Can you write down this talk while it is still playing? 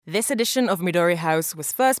This edition of Midori House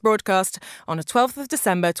was first broadcast on the 12th of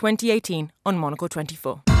December 2018 on Monocle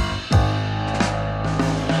 24.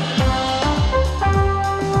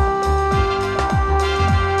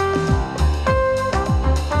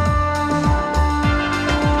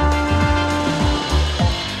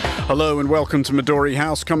 Hello and welcome to Midori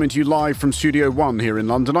House, coming to you live from Studio 1 here in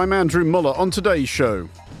London. I'm Andrew Muller. On today's show,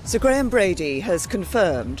 Sir Graham Brady has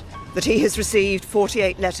confirmed that he has received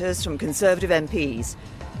 48 letters from Conservative MPs,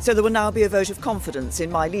 so there will now be a vote of confidence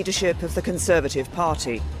in my leadership of the Conservative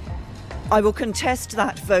Party. I will contest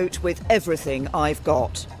that vote with everything I've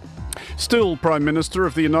got. Still Prime Minister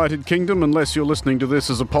of the United Kingdom, unless you're listening to this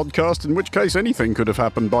as a podcast, in which case anything could have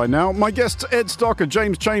happened by now. My guests Ed Stocker,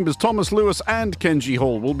 James Chambers, Thomas Lewis and Kenji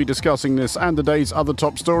Hall will be discussing this and the day's other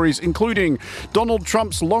top stories, including Donald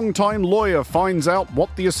Trump's longtime lawyer finds out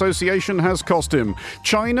what the association has cost him,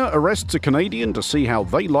 China arrests a Canadian to see how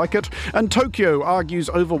they like it, and Tokyo argues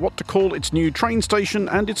over what to call its new train station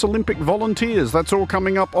and its Olympic volunteers. That's all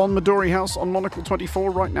coming up on Midori House on Monocle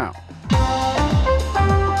 24 right now.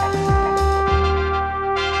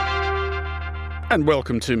 And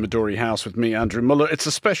welcome to Midori House with me, Andrew Muller. It's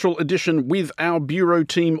a special edition with our bureau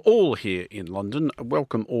team all here in London.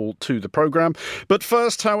 Welcome all to the programme. But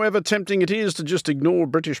first, however tempting it is to just ignore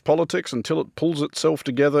British politics until it pulls itself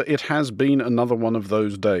together, it has been another one of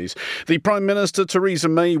those days. The Prime Minister, Theresa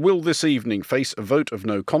May, will this evening face a vote of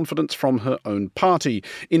no confidence from her own party.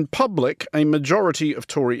 In public, a majority of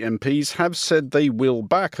Tory MPs have said they will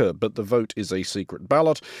back her, but the vote is a secret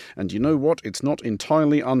ballot. And you know what? It's not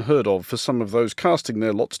entirely unheard of for some of those casting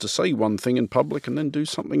their lots to say one thing in public and then do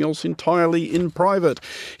something else entirely in private.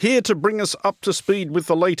 Here to bring us up to speed with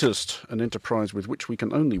the latest, an enterprise with which we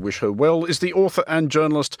can only wish her well, is the author and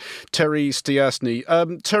journalist Terry Stiasny.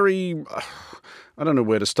 Terry, I don't know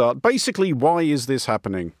where to start. Basically, why is this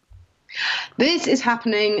happening? This is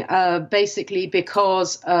happening basically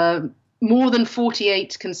because more than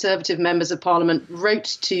 48 Conservative members of Parliament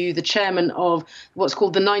wrote to the chairman of what's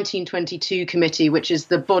called the 1922 Committee, which is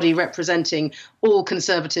the body representing all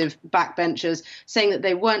Conservative backbenchers, saying that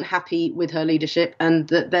they weren't happy with her leadership and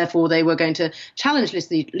that therefore they were going to challenge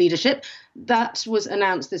this leadership. That was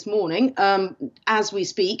announced this morning. As we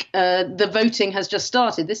speak, the voting has just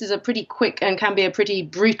started. This is a pretty quick and can be a pretty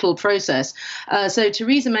brutal process. So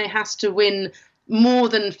Theresa May has to win more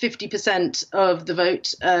than 50% of the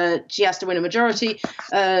vote. She has to win a majority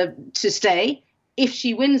to stay. If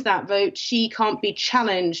she wins that vote, she can't be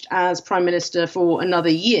challenged as Prime Minister for another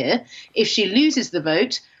year. If she loses the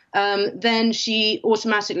vote, then she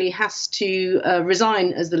automatically has to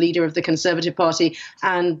resign as the leader of the Conservative Party,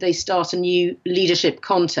 and they start a new leadership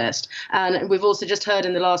contest. And we've also just heard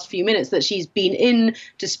in the last few minutes that she's been in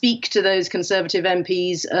to speak to those Conservative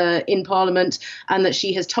MPs in Parliament, and that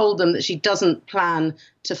she has told them that she doesn't plan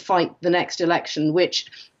to fight the next election, which,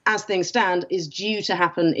 as things stand, is due to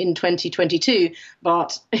happen in 2022,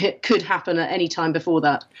 but it could happen at any time before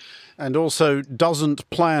that. And also doesn't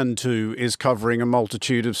plan to is covering a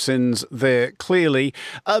multitude of sins there, clearly.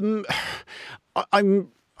 I don't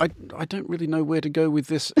really know where to go with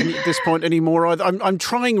this at this point anymore. I'm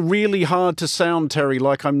trying really hard to sound, Terry,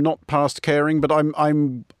 like I'm not past caring, but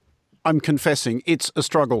I'm confessing it's a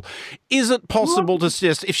struggle. Is it possible to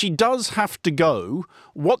suggest, if she does have to go,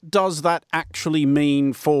 what does that actually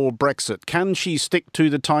mean for Brexit? Can she stick to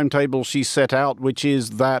the timetable she set out, which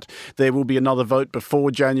is that there will be another vote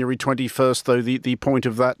before January 21st, though the point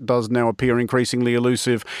of that does now appear increasingly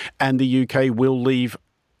elusive, and the UK will leave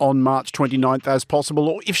on March 29th as possible?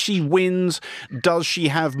 Or if she wins, does she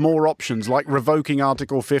have more options, like revoking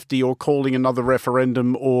Article 50 or calling another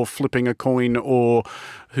referendum or flipping a coin or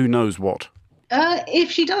who knows what? If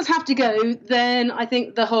she does have to go, then I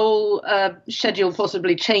think the whole schedule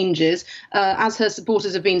possibly changes. As her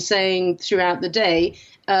supporters have been saying throughout the day,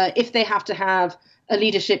 if they have to have a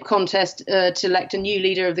leadership contest to elect a new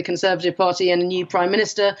leader of the Conservative Party and a new Prime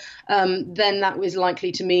Minister, then that was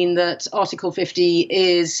likely to mean that Article 50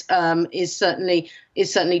 is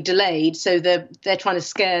certainly delayed. So they're trying to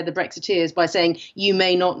scare the Brexiteers by saying you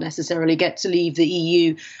may not necessarily get to leave the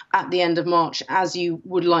EU at the end of March as you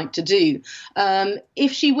would like to do.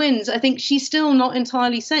 If she wins, I think she's still not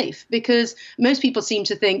entirely safe, because most people seem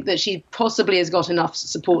to think that she possibly has got enough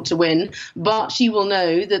support to win, but she will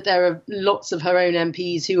know that there are lots of her own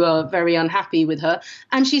MPs who are very unhappy with her.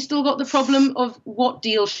 And she's still got the problem of what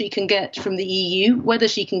deal she can get from the EU, whether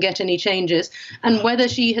she can get any changes, and whether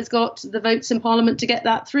she has got the votes in Parliament to get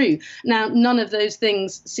that through. Now, none of those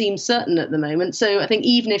things seem certain at the moment. So I think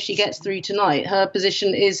even if she gets through tonight, her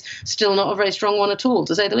position is still not a very strong one at all,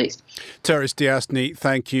 to say the least. Terence Diastny,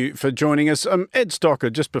 thank you for joining us. Ed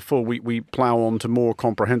Stocker, just before we plough on to more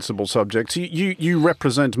comprehensible subjects, you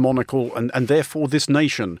represent Monocle and therefore this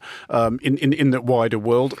nation in the wider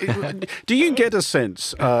world. Do you get a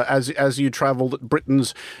sense, as you travel, that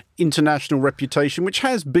Britain's international reputation, which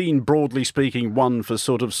has been, broadly speaking, one for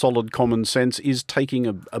sort of solid common sense, is taking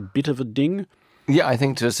a bit of a ding? Yeah, I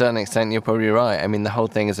think to a certain extent you're probably right. I mean, the whole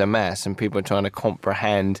thing is a mess and people are trying to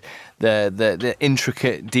comprehend the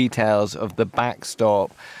intricate details of the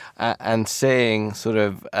backstop and seeing sort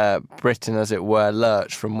of Britain, as it were,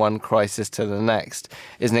 lurch from one crisis to the next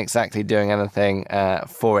isn't exactly doing anything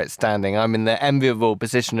for its standing. I'm in the enviable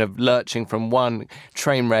position of lurching from one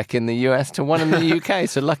train wreck in the US to one in the UK,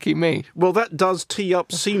 so lucky me. Well, that does tee up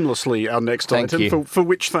seamlessly our next item, for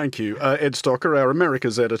which thank you, Ed Stocker, our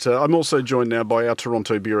Americas editor. I'm also joined now by our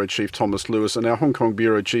Toronto Bureau Chief, Thomas Lewis, and our Hong Kong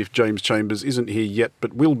Bureau Chief, James Chambers, isn't here yet,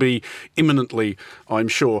 but will be imminently, I'm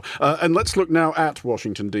sure. And let's look now at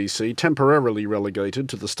Washington, D.C., temporarily relegated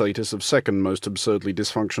to the status of second most absurdly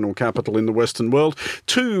dysfunctional capital in the Western world.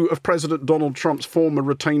 Two of President Donald Trump's former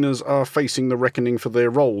retainers are facing the reckoning for their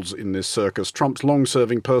roles in this circus. Trump's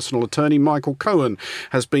long-serving personal attorney, Michael Cohen,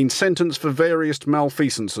 has been sentenced for various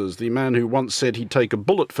malfeasances. The man who once said he'd take a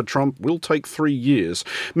bullet for Trump will take 3 years.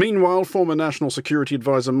 Meanwhile, former National Security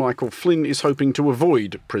Advisor Michael Flynn is hoping to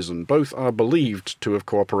avoid prison. Both are believed to have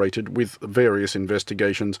cooperated with various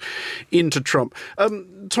investigations into Trump.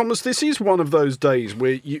 Thomas, this is one of those days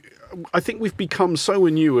where I think we've become so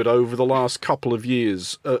inured over the last couple of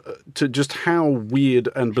years to just how weird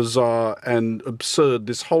and bizarre and absurd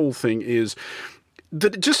this whole thing is,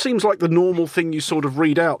 that it just seems like the normal thing you sort of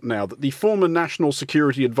read out now, that the former National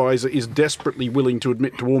Security Advisor is desperately willing to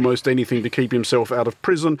admit to almost anything to keep himself out of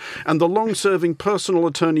prison, and the long-serving personal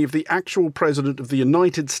attorney of the actual President of the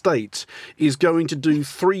United States is going to do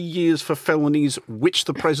 3 years for felonies which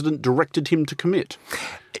the President directed him to commit.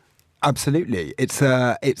 Absolutely. It's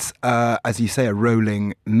as you say, a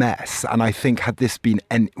rolling mess. And I think had this been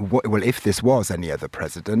if this was any other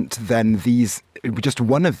president, then just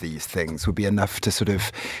one of these things would be enough to sort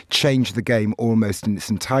of change the game almost in its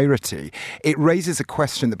entirety. It raises a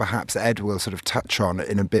question that perhaps Ed will sort of touch on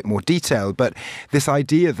in a bit more detail, but this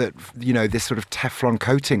idea that, this sort of Teflon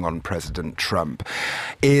coating on President Trump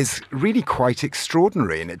is really quite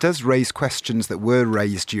extraordinary. And it does raise questions that were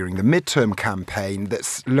raised during the midterm campaign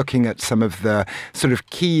that's looking at some of the sort of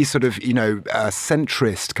key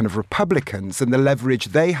centrist kind of Republicans and the leverage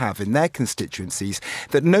they have in their constituencies,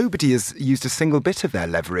 that nobody has used a single bit of their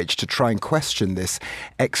leverage to try and question this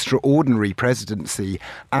extraordinary presidency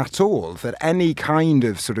at all, that any kind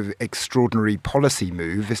of sort of extraordinary policy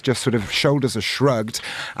move is just sort of shoulders are shrugged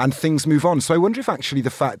and things move on. So I wonder if actually the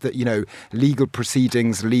fact that, legal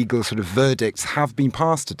proceedings, legal sort of verdicts have been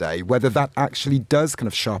passed today, whether that actually does kind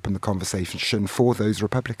of sharpen the conversation for those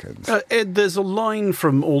Republicans. Ed, there's a line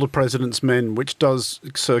from All the President's Men which does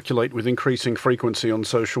circulate with increasing frequency on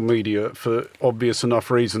social media for obvious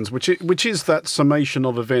enough reasons, which is that summation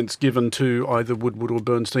of events given to either Woodward or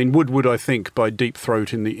Bernstein. Woodward, I think, by Deep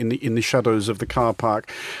Throat in the shadows of the car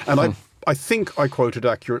park. And I think I quoted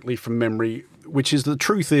accurately from memory, which is the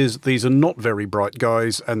truth is these are not very bright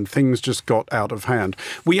guys and things just got out of hand.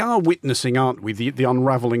 We are witnessing, aren't we, the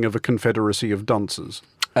unravelling of a confederacy of dunces.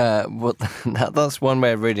 Well, that's one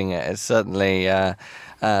way of reading it. It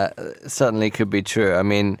certainly could be true. I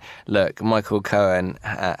mean, look, Michael Cohen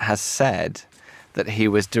has said that he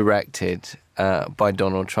was directed by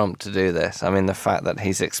Donald Trump to do this. I mean, the fact that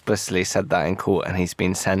he's explicitly said that in court and he's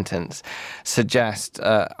been sentenced suggests,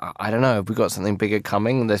 I don't know, have we got something bigger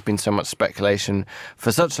coming? There's been so much speculation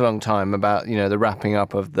for such a long time about, the wrapping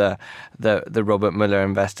up of the Robert Mueller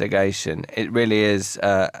investigation. It really is,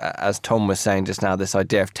 as Tom was saying just now, this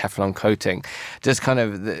idea of Teflon coating, just kind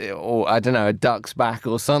of, or I don't know, a duck's back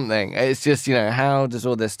or something. It's just, how does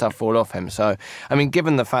all this stuff fall off him? So, I mean,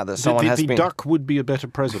 given the fact that someone has been... The duck would be a better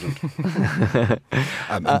president.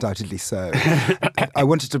 Undoubtedly so.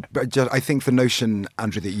 I think the notion,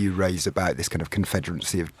 Andrew, that you raised about this kind of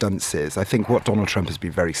confederacy of dunces, I think what Donald Trump has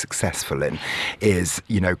been very successful in is,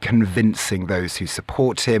 convincing those who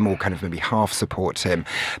support him or kind of maybe half support him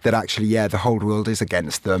that actually, the whole world is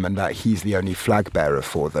against them and that he's the only flag bearer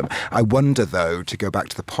for them. I wonder, though, to go back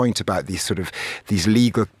to the point about these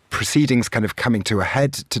legal proceedings kind of coming to a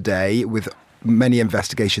head today with many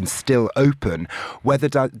investigations still open, whether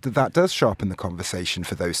that does sharpen the conversation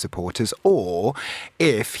for those supporters, or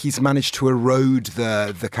if he's managed to erode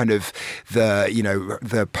the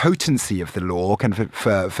potency of the law kind of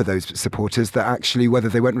for those supporters, that actually whether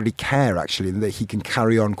they won't really care actually, and that he can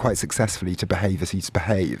carry on quite successfully to behave as he's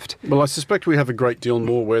behaved. Well, I suspect we have a great deal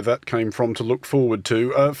more where that came from to look forward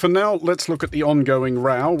to. For now, let's look at the ongoing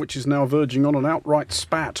row, which is now verging on an outright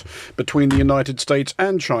spat between the United States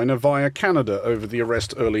and China via Canada over the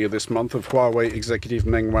arrest earlier this month of Huawei executive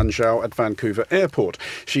Meng Wanzhou at Vancouver Airport.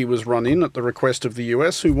 She was run in at the request of the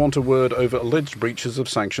US, who want a word over alleged breaches of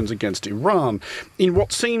sanctions against Iran. In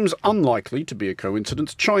what seems unlikely to be a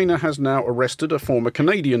coincidence, China has now arrested a former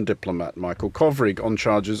Canadian diplomat, Michael Kovrig, on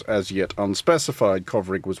charges as yet unspecified.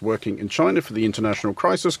 Kovrig was working in China for the International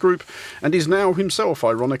Crisis Group and is now himself,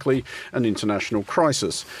 ironically, an international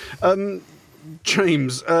crisis.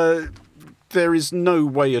 James, there is no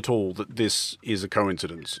way at all that this is a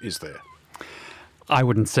coincidence, is there? I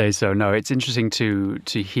wouldn't say so, no. It's interesting to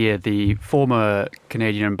hear the former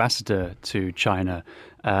Canadian ambassador to China,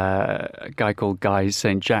 a guy called Guy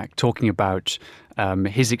St. Jack, talking about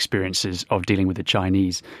his experiences of dealing with the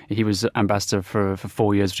Chinese. He was ambassador for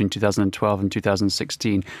 4 years between 2012 and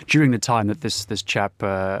 2016, during the time that this chap,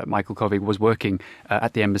 Michael Kovrig, was working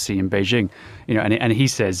at the embassy in Beijing. And he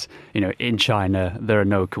says, in China, there are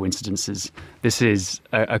no coincidences. This is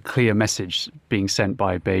a clear message being sent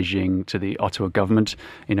by Beijing to the Ottawa government.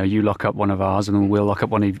 You lock up one of ours and then we'll lock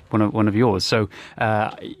up one of yours. So,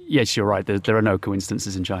 yes, you're right. There are no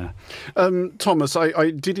coincidences in China. Thomas,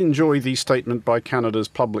 I did enjoy the statement by Canada's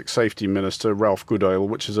Public Safety Minister, Ralph Goodale,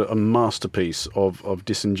 which is a masterpiece of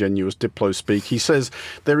disingenuous diplo-speak. He says,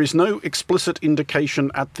 there is no explicit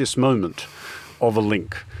indication at this moment of a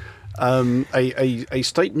link. A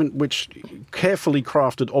statement which carefully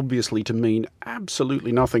crafted, obviously, to mean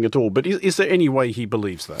absolutely nothing at all. But is there any way he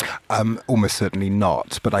believes that? Almost certainly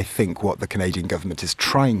not. But I think what the Canadian government is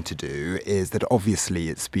trying to do is that obviously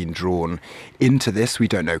it's been drawn into this. We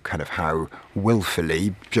don't know kind of how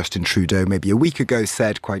willfully. Justin Trudeau maybe a week ago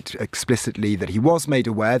said quite explicitly that he was made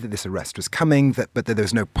aware that this arrest was coming, but that there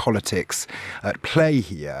was no politics at play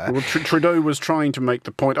here. Well, Trudeau was trying to make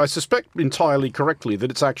the point, I suspect entirely correctly,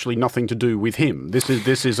 that it's actually nothing to do with him. This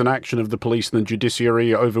is an action of the police and the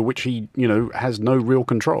judiciary over which he, has no real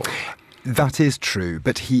control. That is true,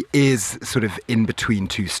 but he is sort of in between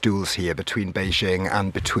two stools here, between Beijing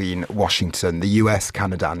and between Washington. The US,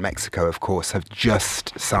 Canada and Mexico, of course, have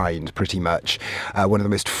just signed pretty much one of the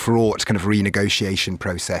most fraught kind of renegotiation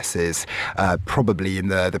processes, probably in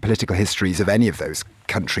the political histories of any of those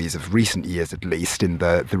countries of recent years, at least, in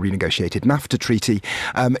the renegotiated NAFTA treaty.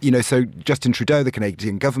 So Justin Trudeau, the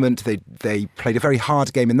Canadian government, they played a very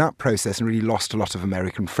hard game in that process and really lost a lot of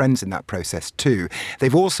American friends in that process too.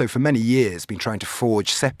 They've also, for many years, been trying to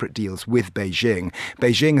forge separate deals with Beijing.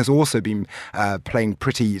 Beijing has also been playing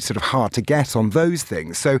pretty sort of hard to get on those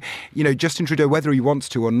things. So, Justin Trudeau, whether he wants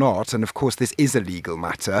to or not, and of course this is a legal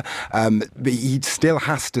matter, but he still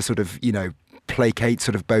has to sort of, placate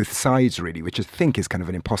sort of both sides, really, which I think is kind of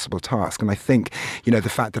an impossible task. And I think, the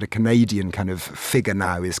fact that a Canadian kind of figure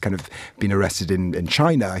now is kind of been arrested in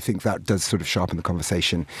China, I think that does sort of sharpen the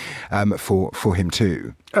conversation for him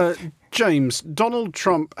too. James, Donald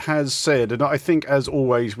Trump has said, and I think as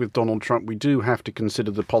always with Donald Trump, we do have to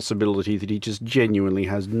consider the possibility that he just genuinely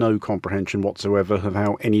has no comprehension whatsoever of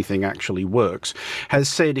how anything actually works, has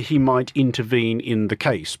said he might intervene in the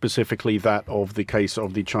case, specifically that of the case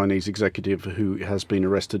of the Chinese executive who has been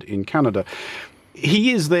arrested in Canada.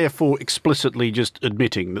 He is therefore explicitly just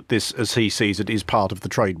admitting that this, as he sees it, is part of the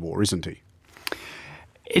trade war, isn't he?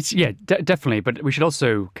 It's definitely. But we should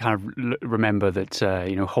also kind of remember that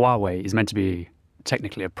Huawei is meant to be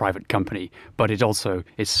technically a private company, but it also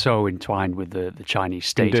is so entwined with the Chinese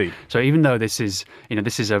state. Indeed. So even though this is the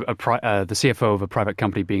CFO of a private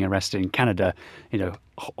company being arrested in Canada,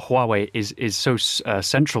 Huawei is so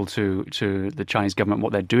central to the Chinese government,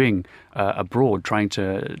 what they're doing abroad, trying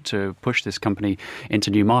to push this company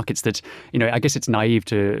into new markets, that I guess it's naive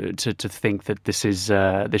to think that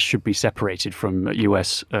this should be separated from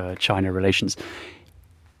US-China relations.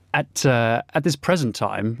 At this present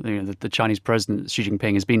time, the Chinese president Xi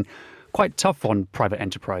Jinping has been quite tough on private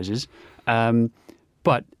enterprises,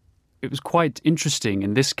 but it was quite interesting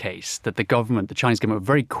in this case that the Chinese government, were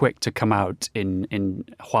very quick to come out in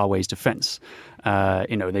Huawei's defense.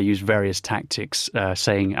 They used various tactics,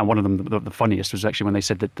 saying, and one of them, the funniest, was actually when they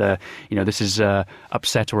said that this is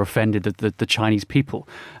upset or offended the Chinese people.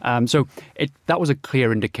 So that was a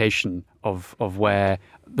clear indication of where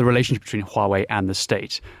the relationship between Huawei and the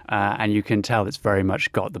state, and you can tell it's very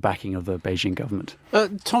much got the backing of the Beijing government.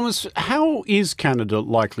 Thomas, how is Canada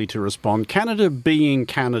likely to respond? Canada being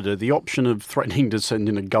Canada, the option of threatening to send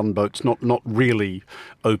in a gunboat's not really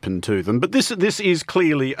open to them. But this is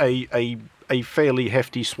clearly a fairly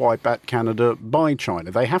hefty swipe at Canada by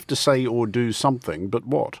China. They have to say or do something, but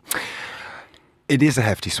what? It is a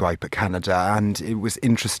hefty swipe at Canada, and it was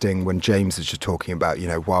interesting when James was just talking about,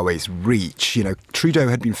 Huawei's reach. Trudeau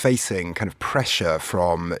had been facing kind of pressure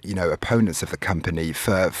from, opponents of the company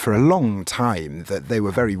for a long time, that they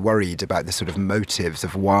were very worried about the sort of motives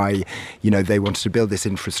of why, they wanted to build this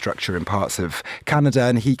infrastructure in parts of Canada,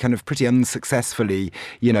 and he kind of pretty unsuccessfully,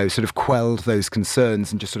 sort of quelled those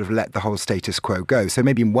concerns and just sort of let the whole status quo go. So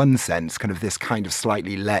maybe in one sense, kind of this kind of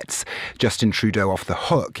slightly lets Justin Trudeau off the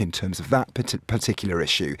hook in terms of that particular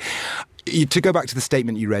issue. To go back to the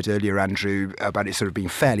statement you read earlier, Andrew, about it sort of being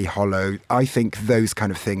fairly hollow, I think those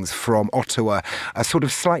kind of things from Ottawa are sort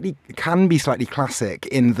of can be slightly classic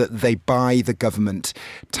in that they buy the government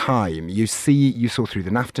time. You saw through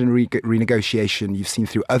the NAFTA renegotiation, you've seen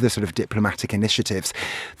through other sort of diplomatic initiatives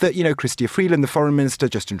that, Chrystia Freeland, the foreign minister,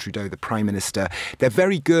 Justin Trudeau, the prime minister, they're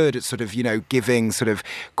very good at sort of, giving sort of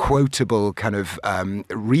quotable kind of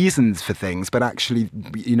reasons for things, but actually,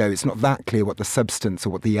 it's not that clear what the substance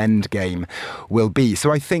or what the end game will be.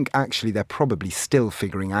 So I think actually they're probably still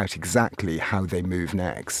figuring out exactly how they move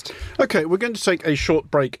next. OK, we're going to take a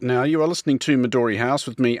short break now. You are listening to Midori House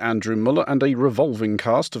with me, Andrew Muller, and a revolving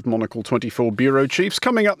cast of Monocle 24 bureau chiefs.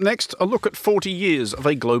 Coming up next, a look at 40 years of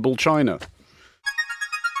a global China.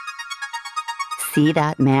 See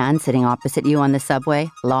that man sitting opposite you on the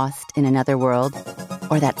subway, lost in another world?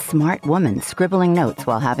 Or that smart woman scribbling notes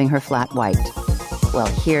while having her flat white? Well,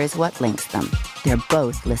 here's what links them. They're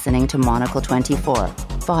both listening to Monocle 24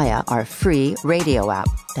 via our free radio app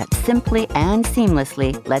that simply and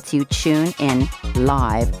seamlessly lets you tune in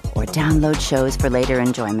live or download shows for later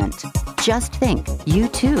enjoyment. Just think, you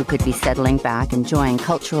too could be settling back enjoying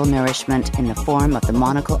cultural nourishment in the form of the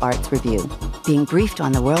Monocle Arts Review, being briefed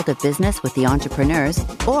on the world of business with the entrepreneurs,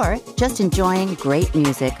 or just enjoying great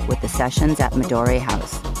music with the sessions at Midori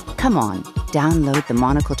House. Come on, download the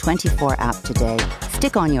Monocle 24 app today,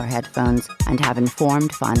 stick on your headphones, and have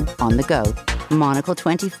informed fun on the go. Monocle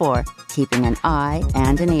 24, keeping an eye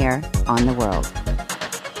and an ear on the world.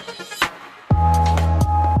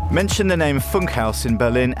 Mention the name Funkhaus in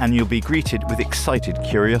Berlin and you'll be greeted with excited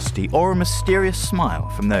curiosity or a mysterious smile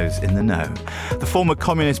from those in the know. The former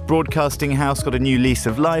communist broadcasting house got a new lease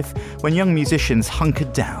of life when young musicians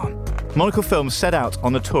hunkered down. Monocle Films set out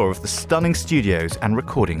on a tour of the stunning studios and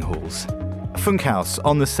recording halls. Funkhaus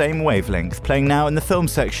on the same wavelength, playing now in the film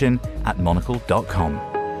section at monocle.com.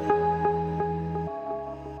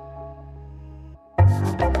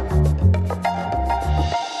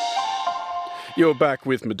 You're back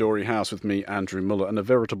with Midori House with me, Andrew Muller, and a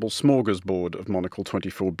veritable smorgasbord of Monocle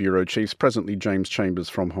 24 bureau chiefs. Presently, James Chambers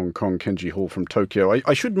from Hong Kong, Kenji Hall from Tokyo.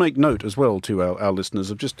 I should make note as well to our listeners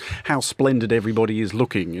of just how splendid everybody is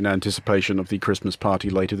looking in anticipation of the Christmas party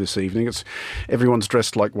later this evening. Everyone's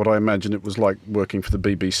dressed like what I imagine it was like working for the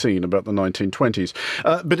BBC in about the 1920s.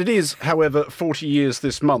 But it is, however, 40 years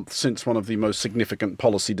this month since one of the most significant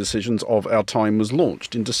policy decisions of our time was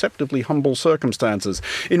launched in deceptively humble circumstances.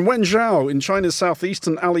 In Wenzhou, in China's southeast,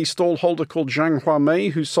 an alley stallholder called Zhang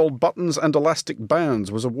Huamei, who sold buttons and elastic bands,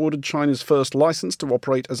 was awarded China's first license to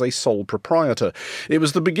operate as a sole proprietor. It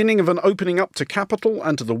was the beginning of an opening up to capital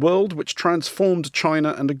and to the world, which transformed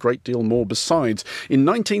China and a great deal more besides. In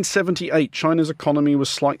 1978, China's economy was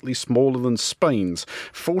slightly smaller than Spain's.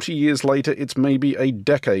 40 years later, it's maybe a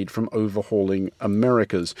decade from overhauling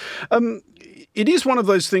America's. It is one of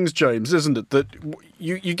those things, James, isn't it, that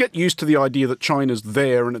you get used to the idea that China's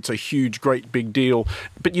there and it's a huge, great, big deal,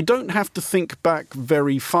 but you don't have to think back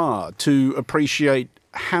very far to appreciate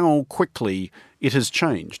how quickly it has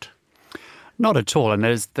changed. Not at all. And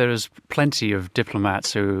there's plenty of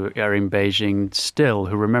diplomats who are in Beijing still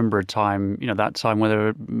who remember a time, that time where there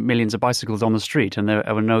were millions of bicycles on the street and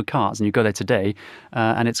there were no cars. And you go there today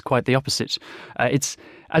and it's quite the opposite. It's,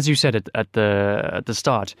 as you said at the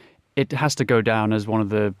start, it has to go down as one of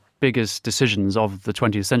the biggest decisions of the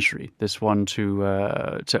 20th century, this one to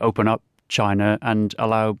open up China and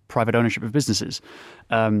allow private ownership of businesses.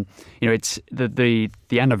 It's the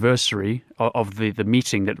anniversary of the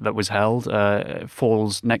meeting that was held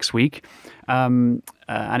falls next week, and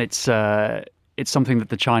it's something that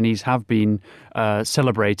the Chinese have been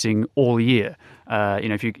celebrating all year.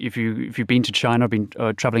 If you've been to China, been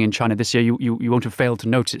traveling in China this year, you won't have failed to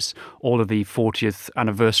notice all of the 40th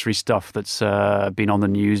anniversary stuff that's been on the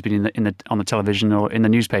news, been on the television or in the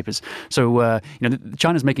newspapers. So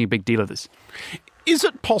China's making a big deal of this. Is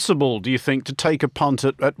it possible, do you think, to take a punt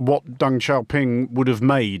at what Deng Xiaoping would have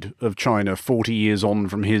made of China 40 years on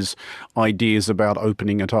from his ideas about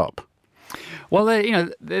opening it up? Well,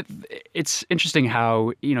 it's interesting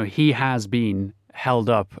how he has been held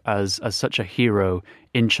up as such a hero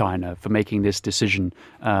in China for making this decision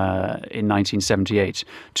in 1978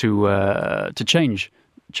 to change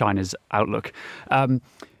China's outlook.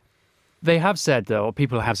 They have said, or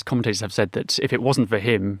commentators have said, that if it wasn't for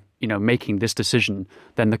him, making this decision,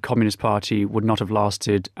 then the Communist Party would not have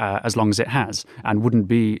lasted as long as it has and wouldn't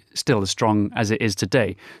be still as strong as it is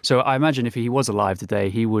today. So I imagine if he was alive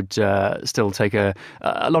today, he would still take a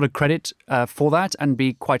lot of credit for that and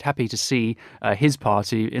be quite happy to see his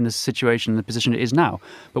party in the situation, the position it is now.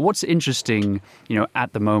 But what's interesting,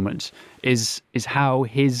 at the moment is how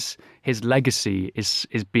his legacy is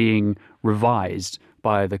being revised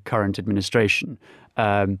by the current administration.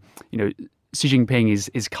 Xi Jinping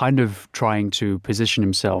is kind of trying to position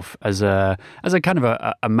himself as a kind of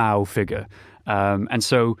a Mao figure, and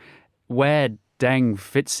so where Deng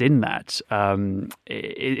fits in that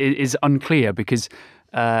is unclear, because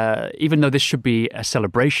even though this should be a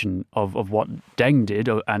celebration of what Deng did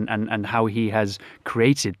and how he has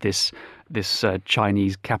created this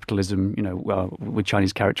Chinese capitalism, with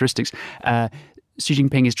Chinese characteristics. Xi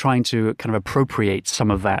Jinping is trying to kind of appropriate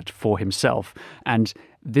some of that for himself, and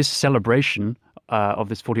this celebration of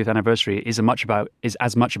this 40th anniversary is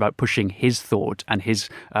as much about pushing his thought and his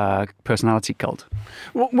personality cult.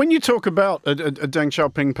 Well, when you talk about a Deng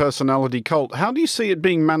Xiaoping personality cult, how do you see it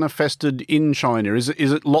being manifested in China? Is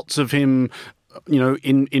it lots of him,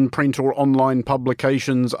 in print or online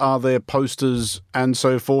publications? Are there posters and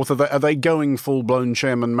so forth? Are they going full-blown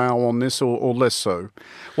Chairman Mao on this, or less so?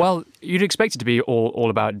 Well, you'd expect it to be all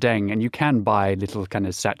about Deng, and you can buy little kind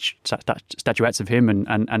of statuettes of him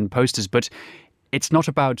and posters, but it's not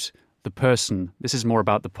about the person. This is more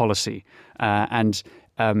about the policy, and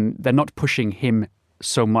they're not pushing him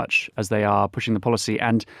so much as they are pushing the policy.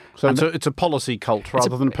 So it's a policy cult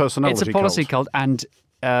rather than a personality cult. It's a policy cult, and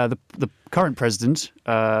the current president,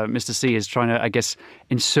 Mr. Xi, is trying to, I guess,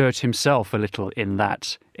 insert himself a little in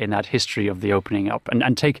that history of the opening up,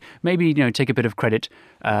 and take a bit of credit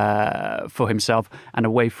for himself and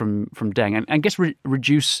away from Deng, and I guess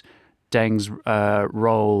reduce Deng's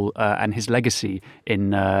role and his legacy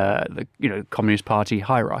in the Communist Party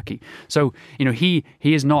hierarchy. So he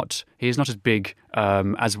is not as big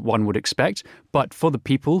as one would expect, but for the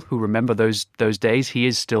people who remember those days, he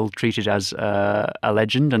is still treated as a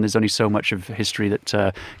legend, and there's only so much of history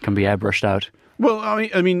that can be airbrushed out. Well,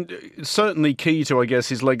 I mean, certainly key to, I guess,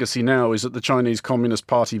 his legacy now is that the Chinese Communist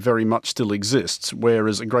Party very much still exists,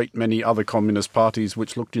 whereas a great many other communist parties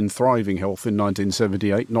which looked in thriving health in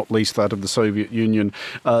 1978, not least that of the Soviet Union,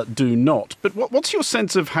 do not. But what's your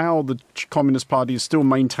sense of how the Communist Party is still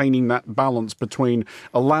maintaining that balance between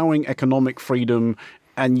allowing economic freedom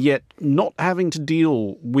and yet not having to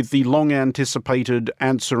deal with the long-anticipated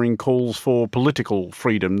answering calls for political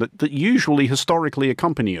freedom that usually historically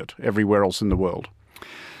accompany it everywhere else in the world?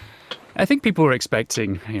 I think people are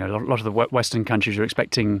expecting, a lot of the Western countries are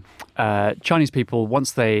expecting Chinese people,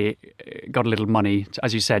 once they got a little money,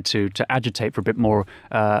 as you said, to agitate for a bit more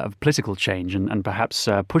of political change and perhaps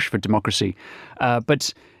push for democracy.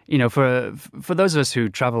 But for those of us who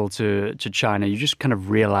travel to China, you just kind of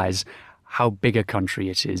realize how big a country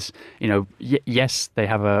it is. Yes, they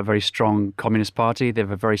have a very strong Communist Party, they have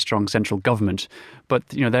a very strong central government, but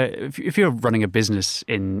if you're running a business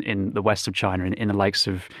in the west of China, in the likes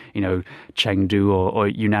of Chengdu or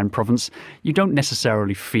Yunnan province, you don't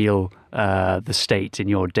necessarily feel the state in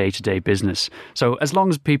your day-to-day business. So as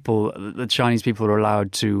long as the Chinese people are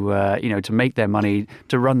allowed to make their money,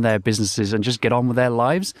 to run their businesses and just get on with their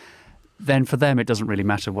lives, then for them it doesn't really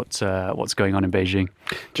matter what's going on in Beijing.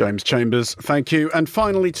 James Chambers, thank you. And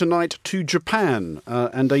finally tonight to Japan,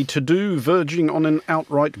 and a to-do verging on an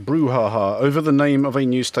outright brouhaha over the name of a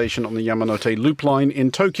new station on the Yamanote Loop Line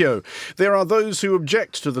in Tokyo. There are those who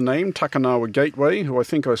object to the name Takanawa Gateway, who I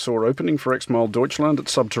think I saw opening for X-Mile Deutschland at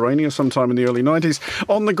Subterranea sometime in the early 90s,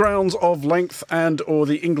 on the grounds of length and or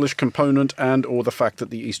the English component and or the fact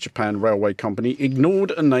that the East Japan Railway Company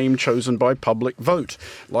ignored a name chosen by public vote,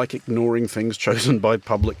 like ignoring things chosen by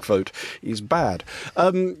public vote is bad.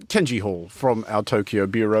 Kenji Hall from our Tokyo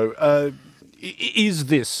bureau. is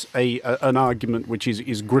this an argument which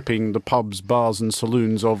is gripping the pubs, bars and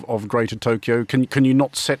saloons of Greater Tokyo? Can you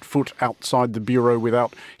not set foot outside the bureau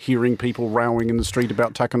without hearing people rowing in the street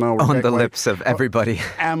about Takanawa Gateway? On the lips of everybody.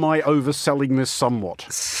 Am I overselling this somewhat?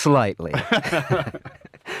 Slightly.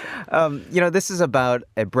 This is about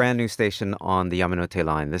a brand new station on the Yamanote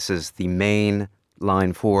line. This is the main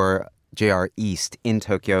line for JR East in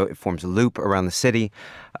Tokyo. It forms a loop around the city.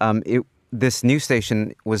 This new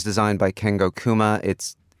station was designed by Kengo Kuma.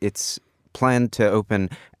 It's planned to open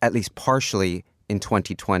at least partially in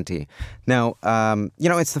 2020. Now,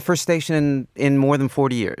 it's the first station in more than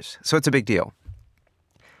 40 years, so it's a big deal.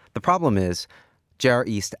 The problem is JR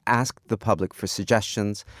East asked the public for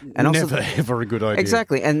suggestions. And also, never ever a good idea.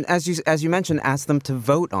 Exactly, and as you mentioned, asked them to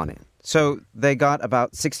vote on it. So they got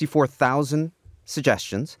about 64,000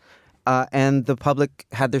 suggestions, and the public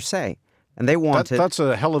had their say. And they wanted... That's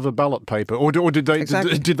a hell of a ballot paper. Or did they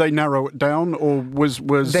Exactly. did they narrow it down? Or was...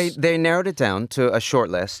 They narrowed it down to a short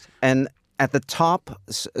list. And at the top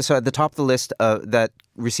of the list that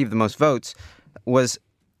received the most votes was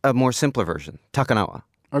a more simpler version, Takanawa.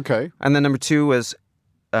 Okay. And then number 2 was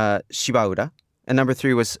Shibaura. And number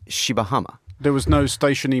 3 was Shibahama. There was no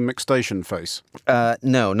Stationy McStation face?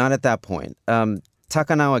 No, not at that point.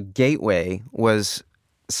 Takanawa Gateway was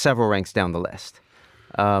several ranks down the list.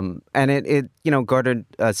 And it garnered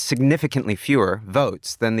significantly fewer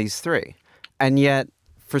votes than these 3. And yet,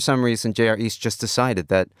 for some reason, JR East just decided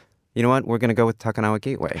that, you know what, we're going to go with Takanawa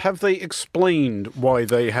Gateway. Have they explained why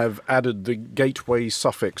they have added the gateway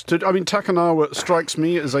suffix? Takanawa strikes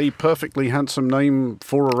me as a perfectly handsome name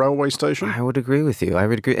for a railway station. I would agree with you. I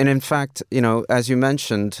would agree. And in fact, as you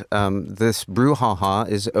mentioned, this brouhaha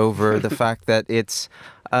is over the fact that it's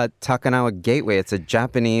Takanawa Gateway. It's a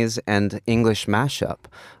Japanese and English mashup.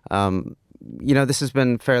 This has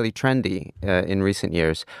been fairly trendy in recent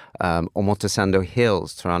years. Omotesando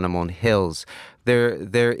Hills, Toranomon Hills.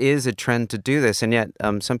 There is a trend to do this, and yet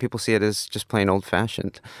some people see it as just plain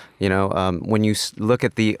old-fashioned. When you look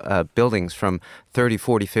at the buildings from 30,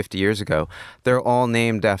 40, 50 years ago, they're all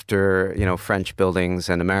named after, French buildings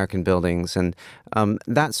and American buildings, and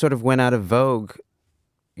that sort of went out of vogue,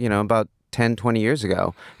 about 10, 20 years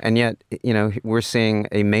ago. And yet, we're seeing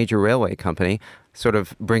a major railway company sort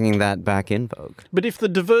of bringing that back in vogue. But if the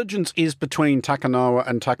divergence is between Takanawa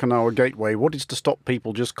and Takanawa Gateway, what is to stop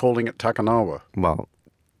people just calling it Takanawa? Well,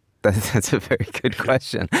 that's a very good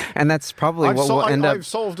question. And that's probably what will end up... I've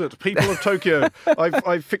solved it. People of Tokyo,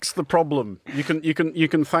 I've fixed the problem. You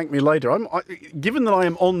can thank me later. Given that I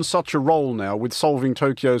am on such a roll now with solving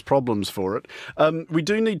Tokyo's problems for it, we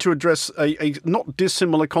do need to address a not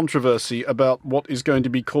dissimilar controversy about what is going to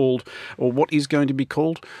be called,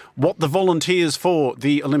 what the volunteers for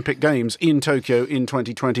the Olympic Games in Tokyo in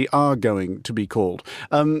 2020 are going to be called.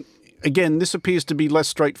 Again, this appears to be less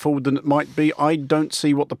straightforward than it might be. I don't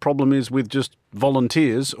see what the problem is with just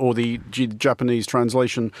volunteers or the Japanese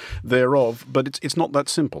translation thereof, but it's not that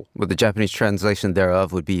simple. Well, the Japanese translation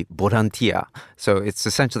thereof would be borantia. So it's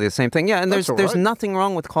essentially the same thing. Yeah, and there's nothing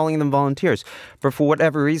wrong with calling them volunteers. But for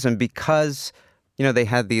whatever reason, because, they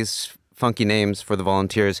had these funky names for the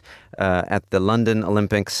volunteers at the London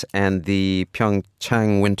Olympics and the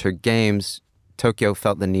Pyeongchang Winter Games, Tokyo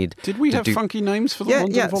felt the need. Did we have funky names for the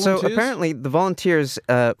London volunteers? So apparently the volunteers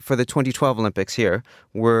for the 2012 Olympics here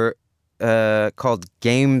were called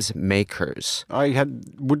Games Makers.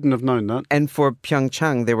 Wouldn't have known that. And for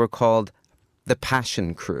Pyeongchang, they were called the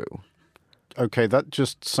Passion Crew. Okay, that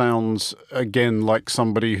just sounds, again, like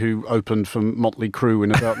somebody who opened for Motley Crue in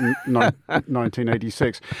about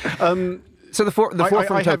 1986. So the four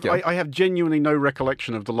from Tokyo. I have genuinely no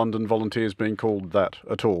recollection of the London Volunteers being called that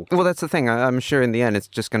at all. Well, that's the thing. I'm sure in the end it's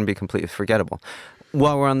just going to be completely forgettable.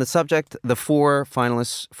 While we're on the subject, the 4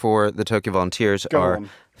 finalists for the Tokyo Volunteers are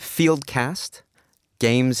Field Cast,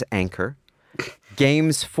 Games Anchor,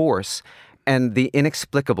 Games Force, and the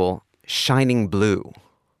inexplicable Shining Blue.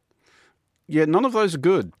 Yeah, none of those are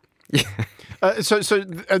good.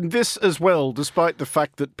 And this as well, despite the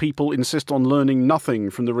fact that people insist on learning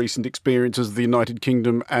nothing from the recent experiences of the United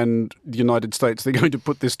Kingdom and the United States, they're going to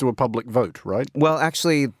put this to a public vote, right? Well,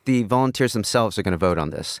 actually, the volunteers themselves are going to vote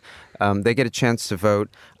on this. They get a chance to vote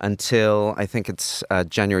until, I think it's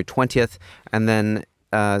January 20th, and then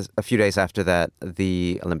a few days after that,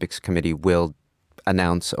 the Olympics Committee will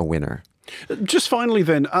announce a winner. Just finally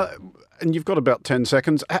then, and you've got about 10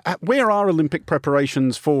 seconds. Where are Olympic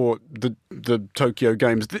preparations for the Tokyo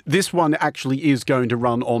Games? This one actually is going to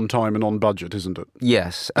run on time and on budget, isn't it?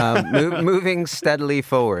 Yes. Moving steadily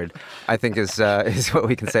forward, I think, is what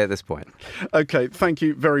we can say at this point. Okay, thank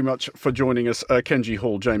you very much for joining us, Kenji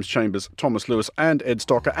Hall, James Chambers, Thomas Lewis and Ed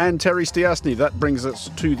Stocker and Terry Stiasny. That brings us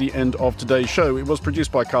to the end of today's show. It was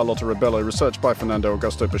produced by Carlotta Rebello, researched by Fernando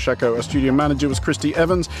Augusto Pacheco. Our studio manager was Christy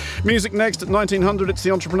Evans. Music next at 1900, it's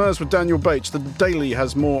The Entrepreneurs with Daniel Bates. The Daily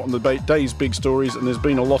has more on the day's big stories, and there's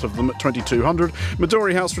been a lot of them at 2200.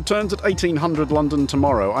 Midori House returns at 1800 London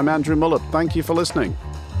tomorrow. I'm Andrew Mullett. Thank you for listening.